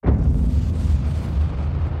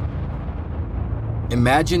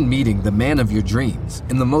Imagine meeting the man of your dreams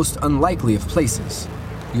in the most unlikely of places,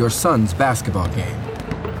 your son's basketball game.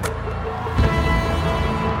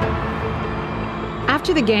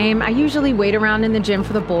 After the game, I usually wait around in the gym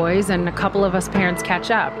for the boys and a couple of us parents catch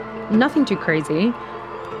up. Nothing too crazy.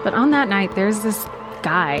 But on that night, there's this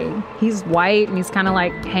guy. He's white and he's kind of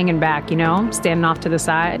like hanging back, standing off to the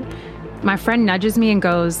side. My friend nudges me and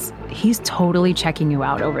goes, "He's totally checking you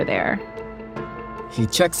out over there." He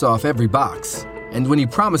checks off every box, and when he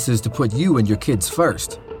promises to put you and your kids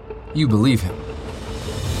first, you believe him.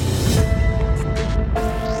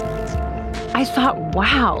 I thought,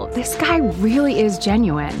 wow, this guy really is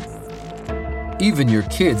genuine. Even your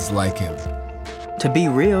kids like him. To be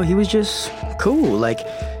real, he was just cool. Like,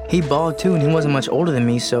 he balled too, and he wasn't much older than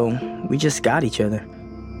me, so we just got each other.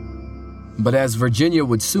 But as Virginia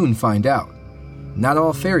would soon find out, not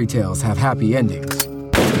all fairy tales have happy endings.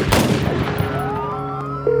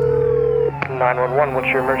 911, what's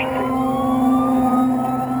your emergency?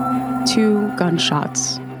 2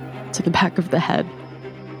 gunshots to the back of the head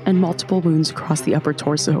and multiple wounds across the upper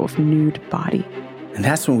torso of a nude body. And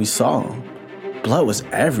that's when we saw him. Blood was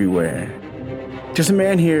everywhere. There's a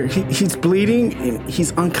man here. He's bleeding and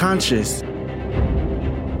he's unconscious.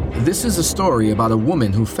 This is a story about a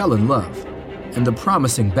woman who fell in love and a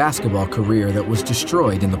promising basketball career that was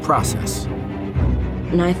destroyed in the process.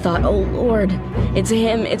 And I thought, oh Lord, it's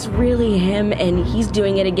him, it's really him, and he's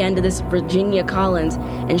doing it again to this Virginia Collins,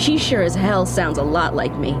 and she sure as hell sounds a lot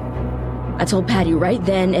like me. I told Patty right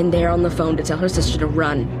then and there on the phone to tell her sister to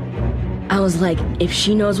run. I was like, if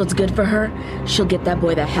she knows what's good for her, she'll get that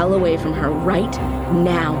boy the hell away from her right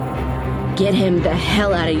now. Get him the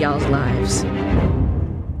hell out of y'all's lives.